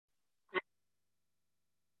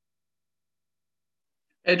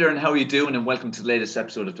Hey Darren, how are you doing? And welcome to the latest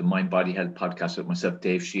episode of the Mind Body Health Podcast with myself,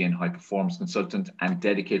 Dave Sheehan, high performance consultant and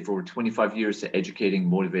dedicated for over 25 years to educating,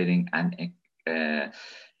 motivating, and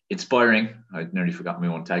inspiring. I nearly forgot my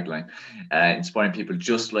own tagline. Inspiring people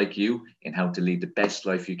just like you in how to lead the best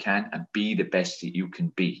life you can and be the best that you can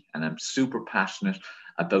be. And I'm super passionate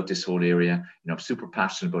about this whole area. I'm super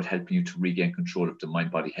passionate about helping you to regain control of the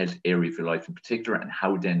mind body health area of your life in particular, and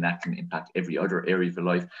how then that can impact every other area of your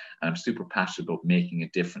life. And I'm super passionate about making a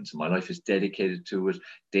difference. And my life is dedicated to it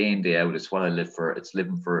day in, day out. It's what I live for. It's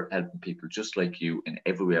living for helping people just like you in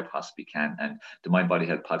every way I possibly can. And the Mind Body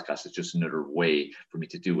Health Podcast is just another way for me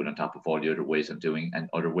to do it on top of all the other ways I'm doing and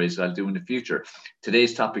other ways that I'll do in the future.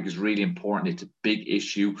 Today's topic is really important. It's a big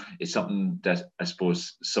issue. It's something that I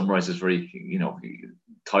suppose summarizes very,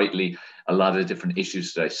 tightly a lot of the different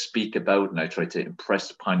issues that I speak about and I try to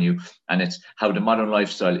impress upon you. And it's how the modern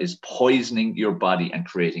lifestyle is poisoning your body and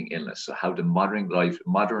creating illness. So how the modern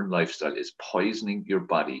lifestyle is poisoning your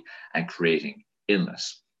body and creating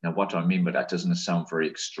illness. Now, what do I mean by that? Doesn't it sound very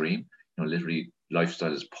extreme? Literally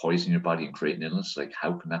lifestyle is poisoning your body and creating illness. Like,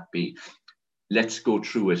 how can that be? Let's go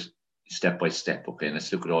through it step by step. Okay. And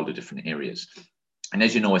let's look at all the different areas. And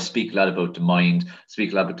as you know, I speak a lot about the mind,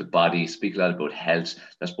 speak a lot about the body, speak a lot about health.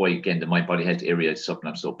 That's why, again, the mind body health area is something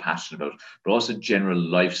I'm so passionate about, but also general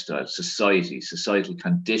lifestyle, societal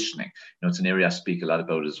conditioning. It's an area I speak a lot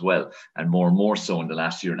about as well. And more so in the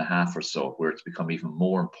last year and a half or so, where it's become even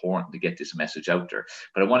more important to get this message out there.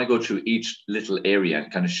 But I want to go through each little area and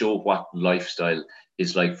kind of show what lifestyle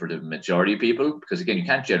is like for the majority of people, because again, you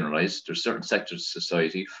can't generalize. There's certain sectors of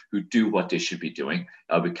society who do what they should be doing.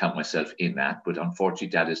 I would count myself in that, but unfortunately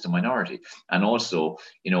that is the minority. And also,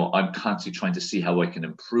 I'm constantly trying to see how I can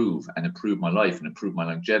improve my life and improve my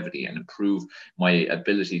longevity and improve my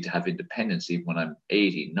ability to have independence even when I'm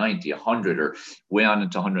 80, 90, 100, or way on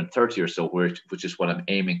into 130 or so, which is what I'm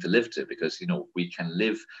aiming to live to, because we can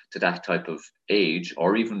live to that type of age,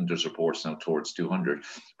 or even there's reports now towards 200,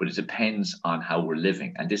 but it depends on how we're living.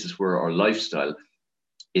 And this is where our lifestyle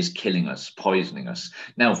is killing us, poisoning us.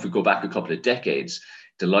 Now, if we go back a couple of decades,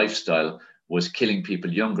 the lifestyle was killing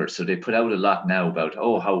people younger. So they put out a lot now about,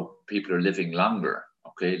 how people are living longer.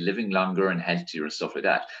 Okay, living longer and healthier and stuff like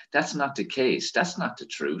that. That's not the case. That's not the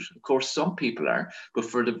truth. Of course, some people are, but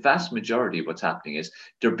for the vast majority, what's happening is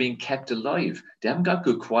they're being kept alive. They haven't got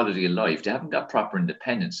good quality of life. They haven't got proper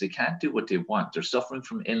independence. They can't do what they want. They're suffering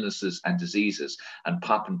from illnesses and diseases and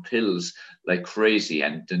popping pills like crazy.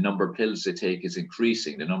 And the number of pills they take is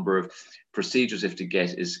increasing. The number of procedures they have to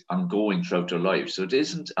get is ongoing throughout their life. So it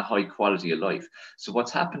isn't a high quality of life. So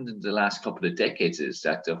what's happened in the last couple of decades is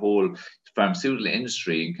that the whole pharmaceutical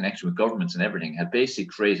industry in connection with governments and everything have basically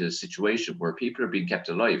created a situation where people are being kept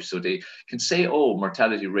alive. So they can say,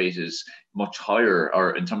 mortality rate is much higher,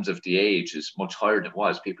 or in terms of the age is much higher than it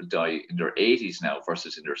was. People die in their 80s now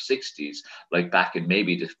versus in their 60s, like back in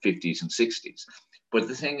maybe the 50s and 60s. But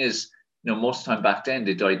the thing is, most of the time back then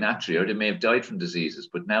they died naturally, or they may have died from diseases,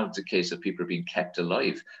 but now it's a case of people are being kept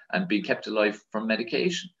alive and being kept alive from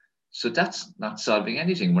medication. So that's not solving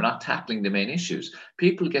anything. We're not tackling the main issues.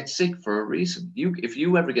 People get sick for a reason. If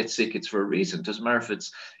you ever get sick, it's for a reason. It doesn't matter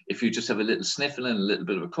if you just have a little sniffle and a little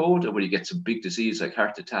bit of a cold, or when you get some big disease like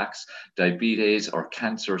heart attacks, diabetes, or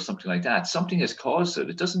cancer, or something like that. Something has caused it.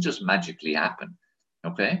 It doesn't just magically happen.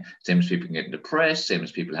 Okay. Same as people getting depressed, same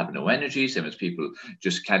as people having no energy, same as people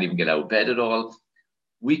just can't even get out of bed at all.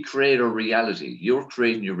 We create our reality. You're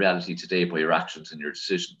creating your reality today by your actions and your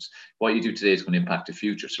decisions. What you do today is going to impact the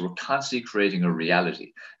future. So we're constantly creating a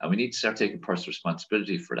reality, and we need to start taking personal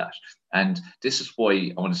responsibility for that. And this is why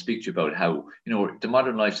I want to speak to you about how, the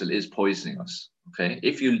modern lifestyle is poisoning us. Okay.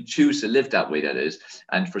 If you choose to live that way, that is.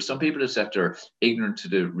 And for some people, it's that they're ignorant to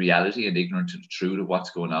the reality and ignorant to the truth of what's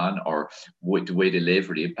going on, or the way they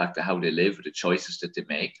live, or the impact of how they live, or the choices that they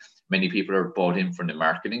make. Many people are bought in from the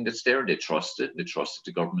marketing that's there. They trust it. They trust that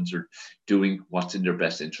the governments are doing what's in their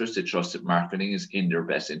best interest. They trust that marketing is in their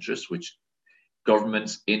best interest, which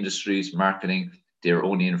governments, industries, marketing, they're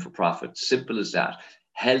only in for profit. Simple as that.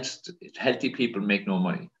 Healthy people make no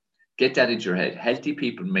money. Get that into your head. Healthy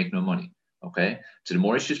people make no money. Okay. So the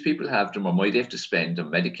more issues people have, the more money they have to spend on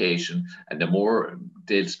medication, and the more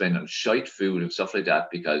they'll spend on shite food and stuff like that,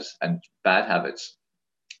 and bad habits,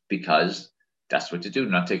 because that's what they do,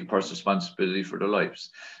 not take personal responsibility for their lives.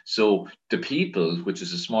 So the people, which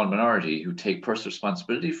is a small minority, who take personal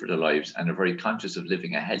responsibility for their lives and are very conscious of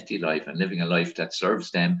living a healthy life and living a life that serves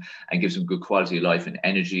them and gives them good quality of life and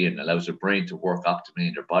energy and allows their brain to work optimally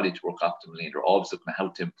and their body to work optimally, and they're always looking at how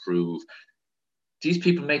to improve. These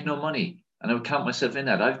people make no money. And I would count myself in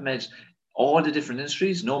that. I've met all the different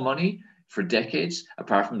industries, no money. for decades,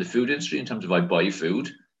 apart from the food industry in terms of I buy food,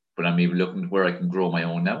 but I'm even looking where I can grow my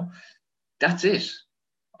own now. That's it.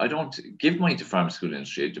 I don't give money to pharmaceutical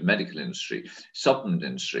industry, the medical industry, supplement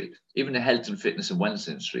industry, even the health and fitness and wellness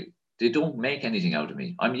industry. They don't make anything out of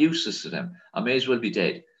me. I'm useless to them. I may as well be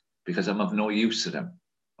dead because I'm of no use to them.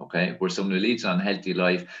 Okay, where someone who leads an unhealthy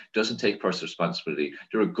life doesn't take personal responsibility,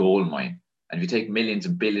 they're a gold mine. And if you take millions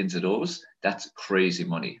and billions of those, that's crazy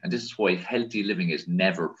money. And this is why healthy living is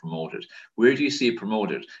never promoted. Where do you see it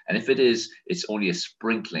promoted? And if it is, it's only a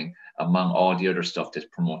sprinkling among all the other stuff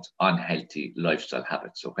that promotes unhealthy lifestyle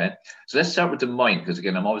habits. Okay, so let's start with the mind, because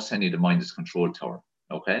again, I'm always telling you the mind is control tower.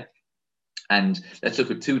 Okay, and let's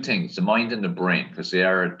look at two things: the mind and the brain, because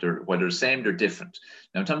they're while they're the same, they're different.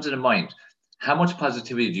 Now, in terms of the mind, how much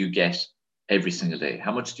positivity do you get every single day?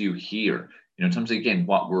 How much do you hear? You know, in terms of, again,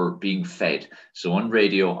 what we're being fed. So on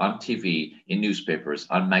radio, on TV, in newspapers,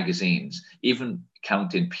 on magazines, even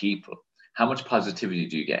counting people, how much positivity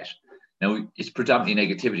do you get? Now, it's predominantly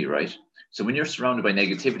negativity, right? So when you're surrounded by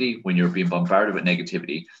negativity, when you're being bombarded with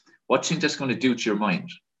negativity, what do you think that's going to do to your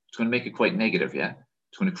mind? It's going to make it quite negative, yeah?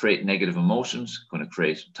 It's going to create negative emotions, going to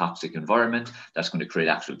create a toxic environment. That's going to create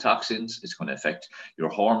actual toxins. It's going to affect your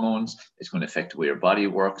hormones. It's going to affect the way your body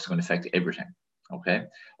works. It's going to affect everything. Okay.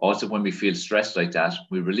 Also, when we feel stressed like that,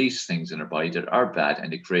 we release things in our body that are bad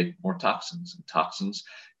and they create more toxins. And toxins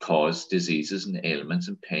cause diseases and ailments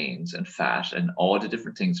and pains and fat and all the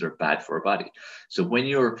different things that are bad for our body. So when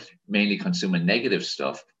you're mainly consuming negative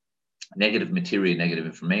stuff, negative material, negative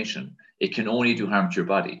information, it can only do harm to your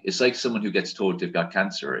body. It's like someone who gets told they've got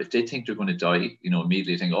cancer. If they think they're going to die, you know,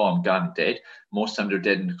 immediately think, oh, I'm gone, I'm dead. Most time they're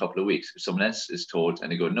dead in a couple of weeks. If someone else is told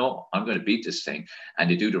and they go, no, I'm going to beat this thing, and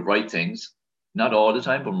they do the right things, not all the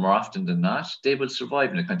time, but more often than not, they will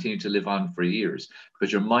survive and they continue to live on for years, because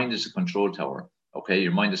your mind is a control tower. Okay,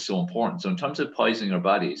 your mind is so important. So in terms of poisoning our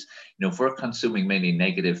bodies, you know, if we're consuming mainly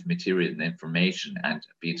negative material and information and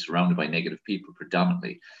being surrounded by negative people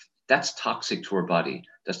predominantly, that's toxic to our body.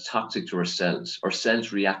 That's toxic to our cells. Our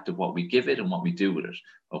cells react to what we give it and what we do with it.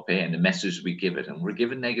 Okay, and the messages we give it. And we're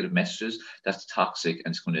given negative messages, that's toxic,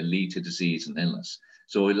 and it's going to lead to disease and illness.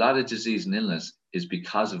 So a lot of disease and illness is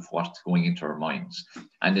because of what's going into our minds.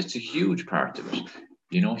 And it's a huge part of it.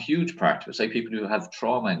 You know, huge part of it. It's like people who have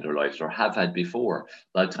trauma in their lives or have had before.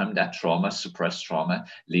 A lot of time that trauma, suppressed trauma,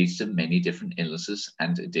 leads to many different illnesses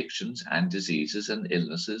and addictions and diseases and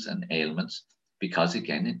illnesses and ailments. Because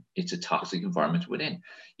again, it's a toxic environment within.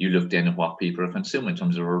 You look then at what people are consuming in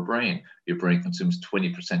terms of our brain. Your brain consumes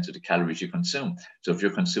 20% of the calories you consume. So if you're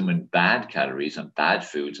consuming bad calories and bad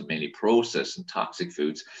foods, and mainly processed and toxic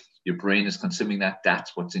foods, your brain is consuming that.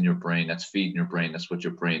 That's what's in your brain. That's feeding your brain. That's what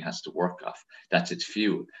your brain has to work off. That's its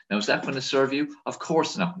fuel. Now, is that going to serve you? Of course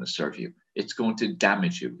it's not going to serve you. It's going to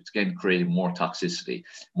damage you. It's again creating more toxicity.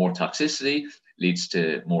 More toxicity leads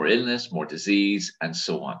to more illness, more disease, and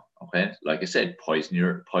so on. Okay, like I said, poisoning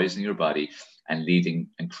your body and leading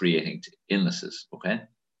and creating illnesses. Okay,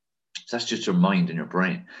 so that's just your mind and your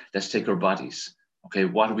brain. Let's take our bodies. Okay,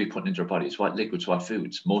 what are we putting into our bodies? What liquids, what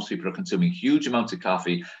foods? Most people are consuming huge amounts of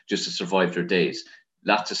coffee just to survive their days.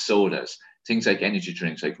 Lots of sodas, things like energy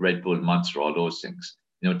drinks, like Red Bull, Monster, all those things.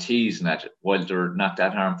 You know, teas and that, while they're not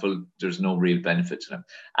that harmful, there's no real benefit to them.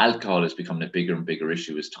 Alcohol is becoming a bigger and bigger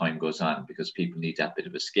issue as time goes on, because people need that bit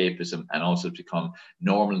of escapism, and also become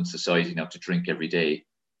normal in society now to drink every day.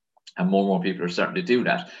 And more people are starting to do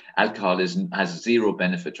that. Alcohol has zero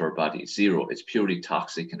benefit to our body, zero. It's purely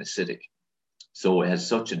toxic and acidic. So it has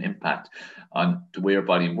such an impact on the way our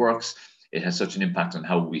body works. It has such an impact on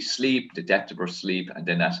how we sleep, the depth of our sleep, and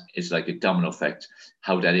then that is like a domino effect,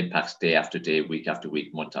 how that impacts day after day, week after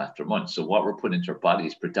week, month after month. So what we're putting into our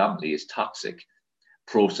bodies predominantly is toxic,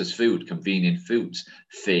 processed food, convenient foods,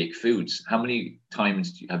 fake foods. How many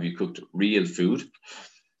times have you cooked real food?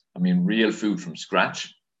 I mean, real food from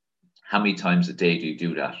scratch. How many times a day do you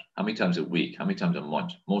do that? How many times a week? How many times a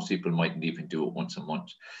month? Most people mightn't even do it once a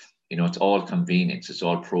month. You know, it's all convenience. It's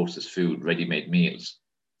all processed food, ready-made meals,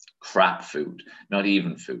 crap food, not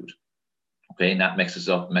even food. Okay, and that messes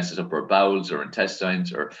up our bowels, our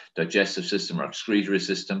intestines, our digestive system, our excretory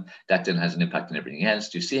system. That then has an impact on everything else.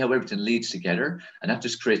 Do you see how everything leads together? And that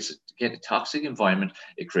just creates, again, a toxic environment.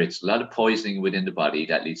 It creates a lot of poisoning within the body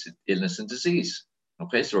that leads to illness and disease.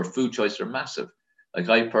 Okay, so our food choices are massive. Like,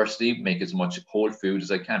 I personally make as much whole food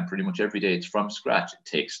as I can pretty much every day. It's from scratch. It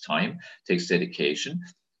takes time, it takes dedication.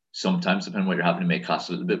 Sometimes, depending on what you're having to make, costs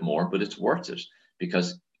a little bit more, but it's worth it,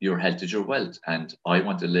 because your health is your wealth. And I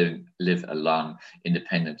want to live a long,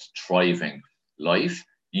 independent, thriving life.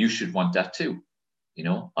 You should want that too. You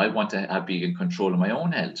know, I want to be in control of my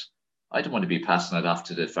own health. I don't want to be passing it off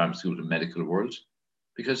to the pharmaceutical and medical world.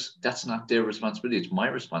 because that's not their responsibility. It's my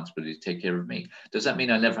responsibility to take care of me. Does that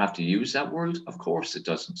mean I'll never have to use that world? Of course it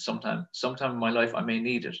doesn't. Sometime in my life I may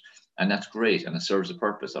need it. And that's great. And it serves a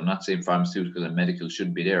purpose. I'm not saying pharmaceutical and medical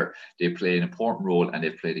shouldn't be there. They play an important role, and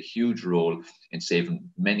they've played a huge role in saving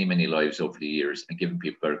many, many lives over the years and giving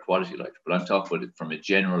people better quality life. But I'm talking about it from a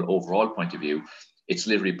general overall point of view. It's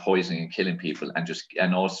literally poisoning and killing people,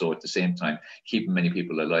 and also at the same time keeping many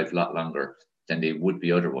people alive a lot longer than they would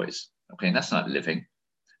be otherwise. Okay, and that's not living.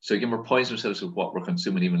 So again, we're poisoning ourselves with what we're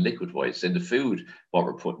consuming, even liquid-wise, and the food, what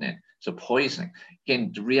we're putting in. So poisoning.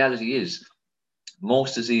 Again, the reality is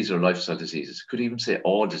most diseases are lifestyle diseases. Could even say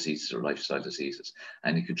all diseases are lifestyle diseases.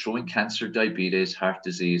 And you could throw in cancer, diabetes, heart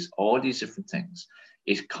disease, all these different things.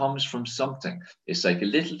 It comes from something. It's like a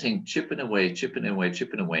little thing chipping away, chipping away,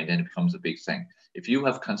 chipping away, and then it becomes a big thing. If you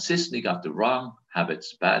have consistently got the wrong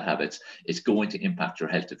habits, bad habits, it's going to impact your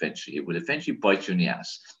health eventually. It will eventually bite you in the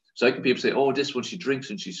ass. So I can people say, oh, this one, she drinks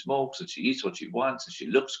and she smokes and she eats what she wants and she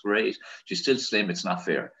looks great. She's still slim. It's not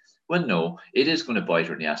fair. Well, no, it is going to bite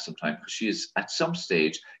her in the ass sometime, because she is at some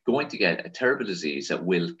stage going to get a terrible disease that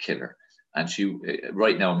will kill her. And she,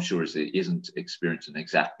 right now, I'm sure, isn't experiencing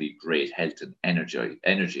exactly great health and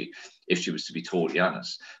energy, if she was to be totally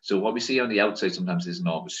honest. So what we see on the outside sometimes isn't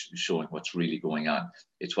always showing what's really going on.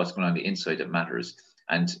 It's what's going on the inside that matters.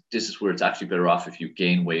 And this is where it's actually better off if you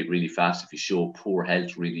gain weight really fast, if you show poor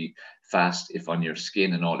health really fast, if on your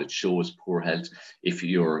skin and all it shows poor health, if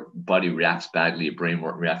your body reacts badly, your brain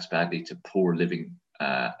reacts badly to poor living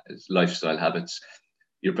lifestyle habits,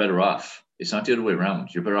 you're better off. It's not the other way around.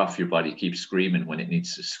 You're better off your body keeps screaming when it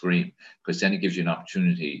needs to scream, because then it gives you an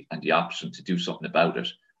opportunity and the option to do something about it.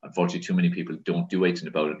 Unfortunately, too many people don't do anything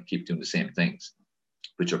about it and keep doing the same things,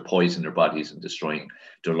 which are poisoning their bodies and destroying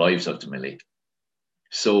their lives ultimately.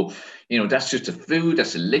 So, that's just a food,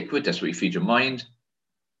 that's a liquid, that's where you feed your mind.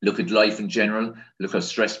 Look at life in general. Look how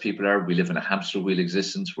stressed people are. We live in a hamster wheel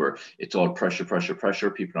existence where it's all pressure, pressure, pressure.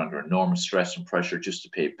 People are under enormous stress and pressure just to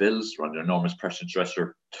pay bills. They're under enormous pressure and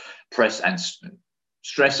pressure,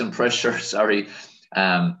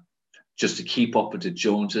 just to keep up with the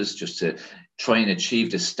Joneses, just to try and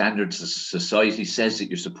achieve the standards society says that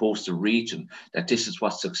you're supposed to reach, and that this is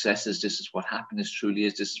what success is, this is what happiness truly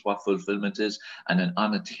is, this is what fulfillment is, and an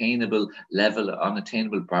unattainable level,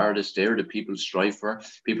 unattainable bar that's there that people strive for.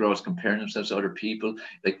 People are always comparing themselves to other people.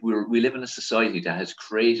 Like we live in a society that has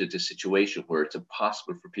created this situation where it's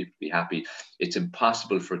impossible for people to be happy. It's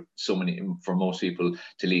impossible for most people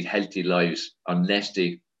to lead healthy lives unless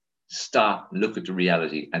they stop, look at the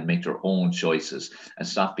reality and make their own choices and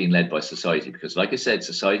stop being led by society. Because like I said,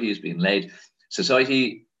 society,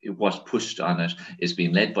 what's pushed on it is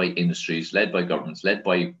being led by industries, led by governments, led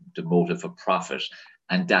by the motive of profit.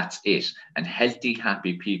 And that's it. And healthy,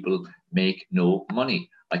 happy people make no money.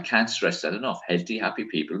 I can't stress that enough. Healthy, happy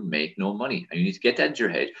people make no money. And you need to get that into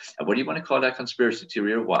your head. And what do you want to call that, conspiracy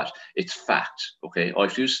theory or what? It's fact, okay? Or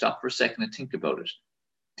if you stop for a second and think about it.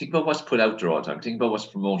 Think about what's put out there all the time. Think about what's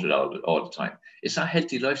promoted all the time. It's not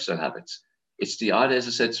healthy lifestyle habits. It's the odd, as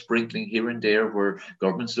I said, sprinkling here and there where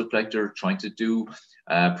governments look like they're trying to do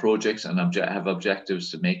projects and have objectives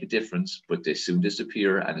to make a difference, but they soon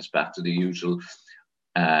disappear and it's back to the usual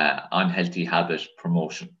unhealthy habit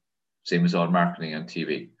promotion. Same as all marketing on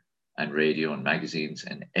TV and radio and magazines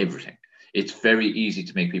and everything. It's very easy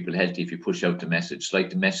to make people healthy if you push out the message. It's like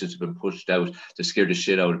the message has been pushed out to scare the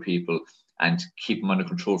shit out of people and keep them under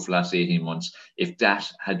control for the last 18 months. If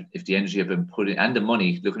the energy had been put in, and the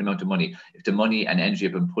money, look at the amount of money, if the money and energy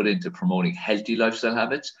had been put into promoting healthy lifestyle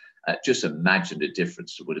habits, just imagine the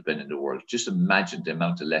difference there would have been in the world. Just imagine the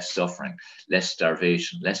amount of less suffering, less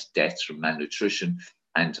starvation, less deaths from malnutrition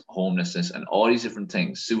and homelessness and all these different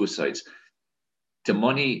things, suicides. The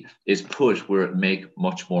money is put where it makes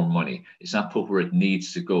much more money. It's not put where it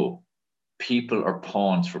needs to go. People are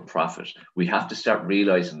pawns for profit. We have to start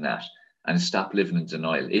realizing that and stop living in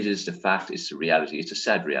denial. It is the fact, it's the reality, it's a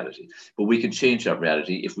sad reality. But we can change that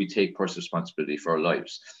reality if we take personal responsibility for our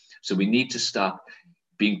lives. So we need to stop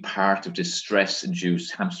being part of this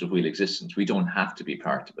stress-induced hamster wheel existence. We don't have to be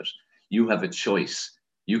part of it. You have a choice.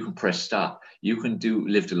 You can press stop. You can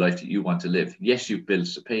live the life that you want to live. Yes, you have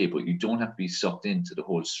bills to pay, but you don't have to be sucked into the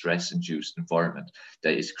whole stress-induced environment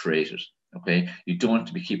that is created, okay? You don't have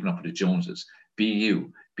to be keeping up with the Joneses. Be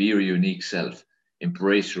you. Be your unique self.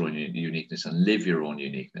 Embrace your own uniqueness and live your own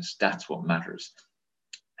uniqueness. That's what matters.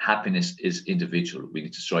 Happiness is individual. We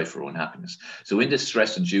need to strive for our own happiness. So in this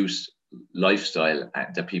stress-induced lifestyle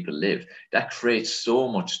that people live, that creates so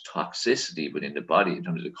much toxicity within the body in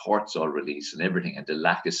terms of the cortisol release and everything, and the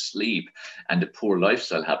lack of sleep and the poor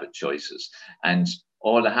lifestyle habit choices. And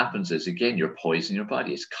all that happens is, again, you're poisoning your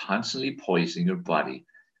body. It's constantly poisoning your body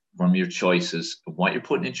from your choices, what you're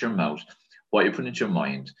putting into your mouth, what you're putting into your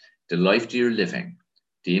mind, the life that you're living,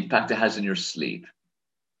 the impact it has on your sleep,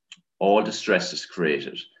 all the stress is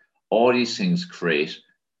created. All these things create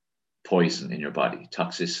poison in your body,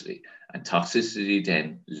 toxicity. And toxicity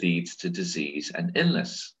then leads to disease and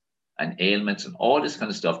illness and ailments and all this kind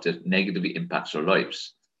of stuff that negatively impacts our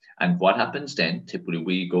lives. And what happens then? Typically,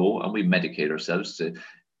 we go and we medicate ourselves to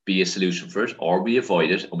be a solution for it, or we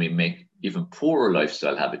avoid it and we make even poorer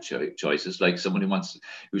lifestyle habit choices, like someone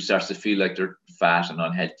who starts to feel like they're fat and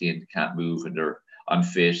unhealthy and can't move and they're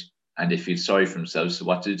unfit and they feel sorry for themselves. So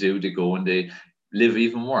what do? They go and they live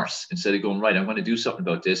even worse. Instead of going, right, I'm going to do something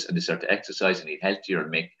about this, and they start to exercise and eat healthier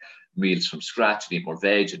and make meals from scratch and eat more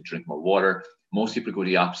veg and drink more water. Most people go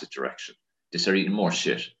the opposite direction. They start eating more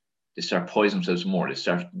shit. They start poisoning themselves more. They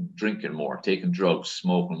start drinking more, taking drugs,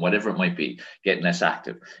 smoking, whatever it might be, getting less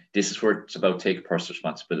active. This is where it's about taking personal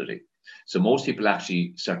responsibility. So most people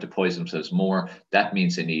actually start to poison themselves more. That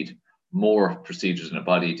means they need more procedures in the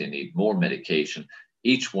body. They need more medication.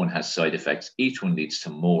 Each one has side effects. Each one leads to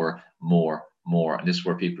more. And this is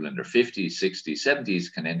where people in their 50s, 60s,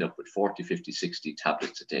 70s can end up with 40, 50, 60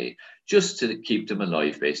 tablets a day just to keep them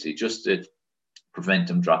alive, basically, just to prevent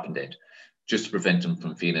them dropping dead, just to prevent them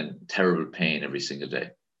from feeling terrible pain every single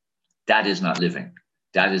day. That is not living.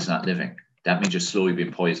 That is not living. That means you're slowly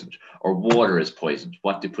being poisoned. Our water is poisoned.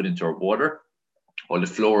 What they put into our water, all the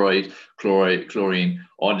fluoride, chlorine,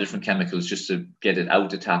 all the different chemicals just to get it out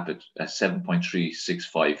the tap at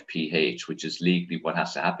 7.365 pH, which is legally what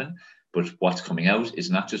has to happen. But what's coming out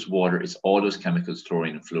is not just water, it's all those chemicals,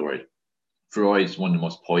 chlorine and fluoride. Fluoride is one of the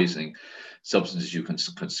most poisoning substances you can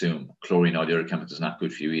consume. Chlorine, all the other chemicals, is not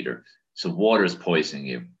good for you either. So water is poisoning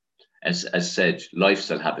you. As said,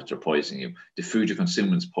 lifestyle habits are poisoning you. The food you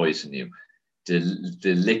consume is poisoning you.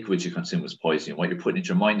 The liquid you consume is poisoning you. What you're putting into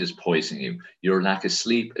your mind is poisoning you. Your lack of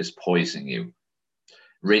sleep is poisoning you.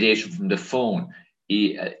 Radiation from the phone,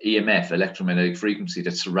 EMF, electromagnetic frequency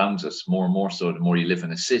that surrounds us more and more so the more you live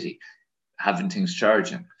in a city, having things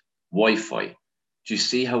charging, Wi-Fi. Do you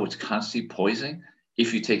see how it's constantly poisoning?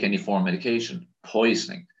 If you take any form of medication,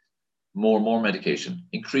 poisoning. More medication,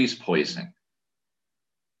 increased poisoning.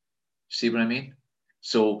 See what I mean?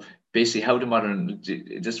 So basically, how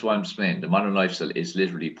this is what I'm explaining. The modern lifestyle is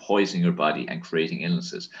literally poisoning your body and creating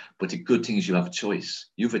illnesses. But the good thing is you have a choice.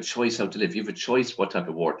 You have a choice how to live. You have a choice what type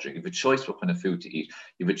of water to drink. You have a choice what kind of food to eat.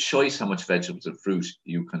 You have a choice how much vegetables and fruit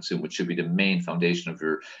you consume, which should be the main foundation of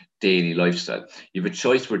your daily lifestyle. You have a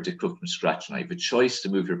choice where to cook from scratch now. You have a choice to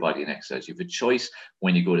move your body and exercise. You have a choice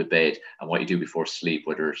when you go to bed and what you do before sleep,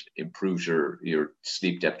 whether it improves your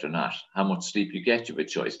sleep depth or not. How much sleep you get, you have a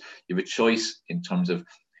choice. You have a choice in terms of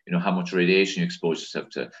how much radiation you expose yourself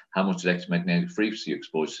to, how much electromagnetic frequency you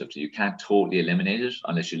expose yourself to. You can't totally eliminate it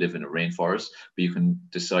unless you live in a rainforest, but you can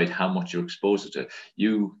decide how much you're exposed to.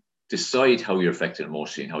 You decide how you're affected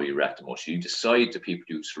emotionally and how you react emotionally. You decide the people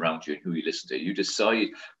you surround you and who you listen to. You decide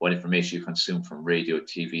what information you consume from radio,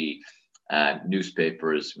 TV,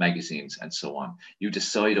 newspapers, magazines, and so on. You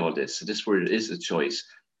decide all this. So this is where it is a choice.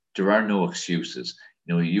 There are no excuses.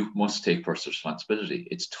 You must take personal responsibility.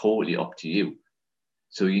 It's totally up to you.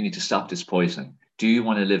 So you need to stop this poisoning. Do you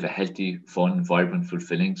want to live a healthy, fun, vibrant,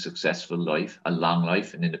 fulfilling, successful life, a long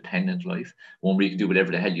life, an independent life, one where you can do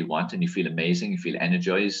whatever the hell you want and you feel amazing, you feel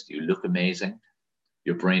energized, you look amazing,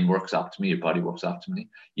 your brain works optimally, your body works optimally?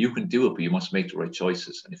 You can do it, but you must make the right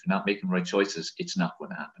choices. And if you're not making the right choices, it's not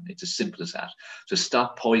going to happen. It's as simple as that. So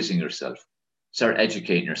stop poisoning yourself. Start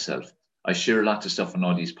educating yourself. I share lots of stuff on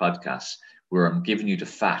all these podcasts where I'm giving you the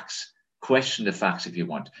facts. Question the facts if you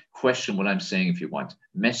want. Question what I'm saying if you want.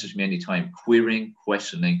 Message me anytime, querying,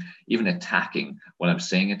 questioning, even attacking what I'm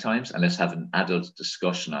saying at times, and let's have an adult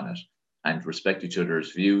discussion on it and respect each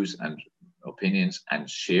other's views and opinions and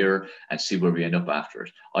share and see where we end up after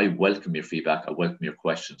it. I welcome your feedback. I welcome your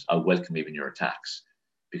questions. I welcome even your attacks,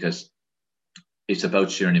 because it's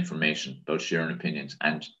about sharing information, about sharing opinions,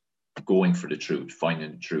 and going for the truth,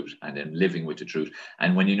 finding the truth, and then living with the truth.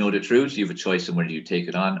 And when you know the truth, you have a choice on whether you take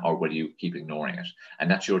it on or whether you keep ignoring it. And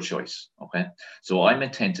that's your choice, okay? So I'm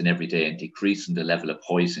attempting every day and decreasing the level of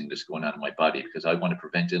poisoning that's going on in my body, because I want to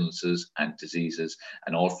prevent illnesses and diseases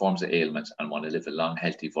and all forms of ailments and want to live a long,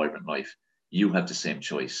 healthy, vibrant life. You have the same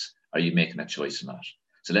choice. Are you making that choice or not?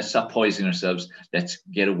 So let's stop poisoning ourselves. Let's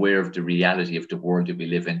get aware of the reality of the world that we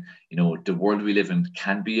live in. The world we live in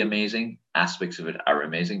can be amazing. Aspects of it are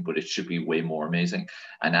amazing, but it should be way more amazing.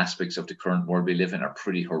 And aspects of the current world we live in are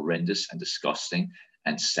pretty horrendous and disgusting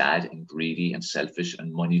and sad and greedy and selfish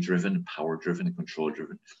and money-driven and power-driven and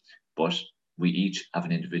control-driven. But we each have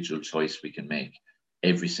an individual choice we can make.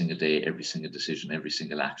 every single day, every single decision, every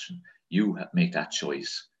single action. You make that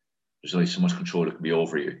choice. There's only so much control that can be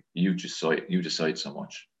over you. You decide so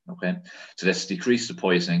much. Okay. So let's decrease the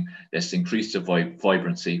poisoning. Let's increase the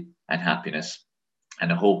vibrancy and happiness.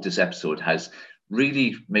 And I hope this episode has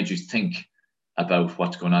really made you think about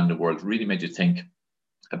what's going on in the world, really made you think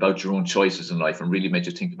about your own choices in life, and really made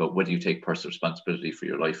you think about whether you take personal responsibility for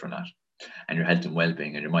your life or not, and your health and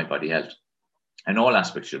well-being and your mind, body, health, and all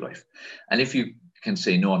aspects of your life. And if you can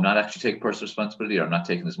say, no, I'm not actually taking personal responsibility, or I'm not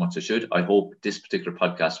taking as much as I should, I hope this particular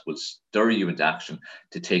podcast will stir you into action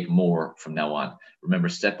to take more from now on. Remember,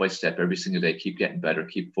 step by step, every single day, keep getting better,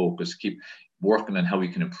 keep focused, keep working on how you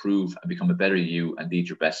can improve and become a better you and lead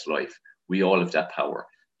your best life. We all have that power.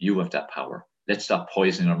 You have that power. Let's stop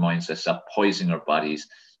poisoning our minds. Let's stop poisoning our bodies.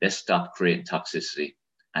 Let's stop creating toxicity,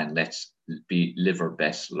 and let's live our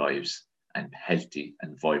best lives and healthy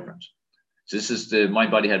and vibrant. So this is the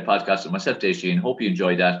Mind, Body, Health podcast with myself, Dave Sheehan. Hope you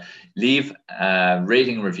enjoyed that. Leave a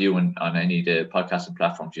rating and review on any of the podcasting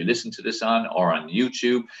platforms you listen to this on, or on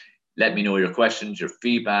YouTube. Let me know your questions, your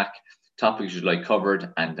feedback, topics you'd like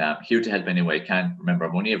covered, and here to help any way I can. Remember,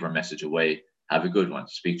 I'm only ever a message away. Have a good one.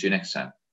 Speak to you next time.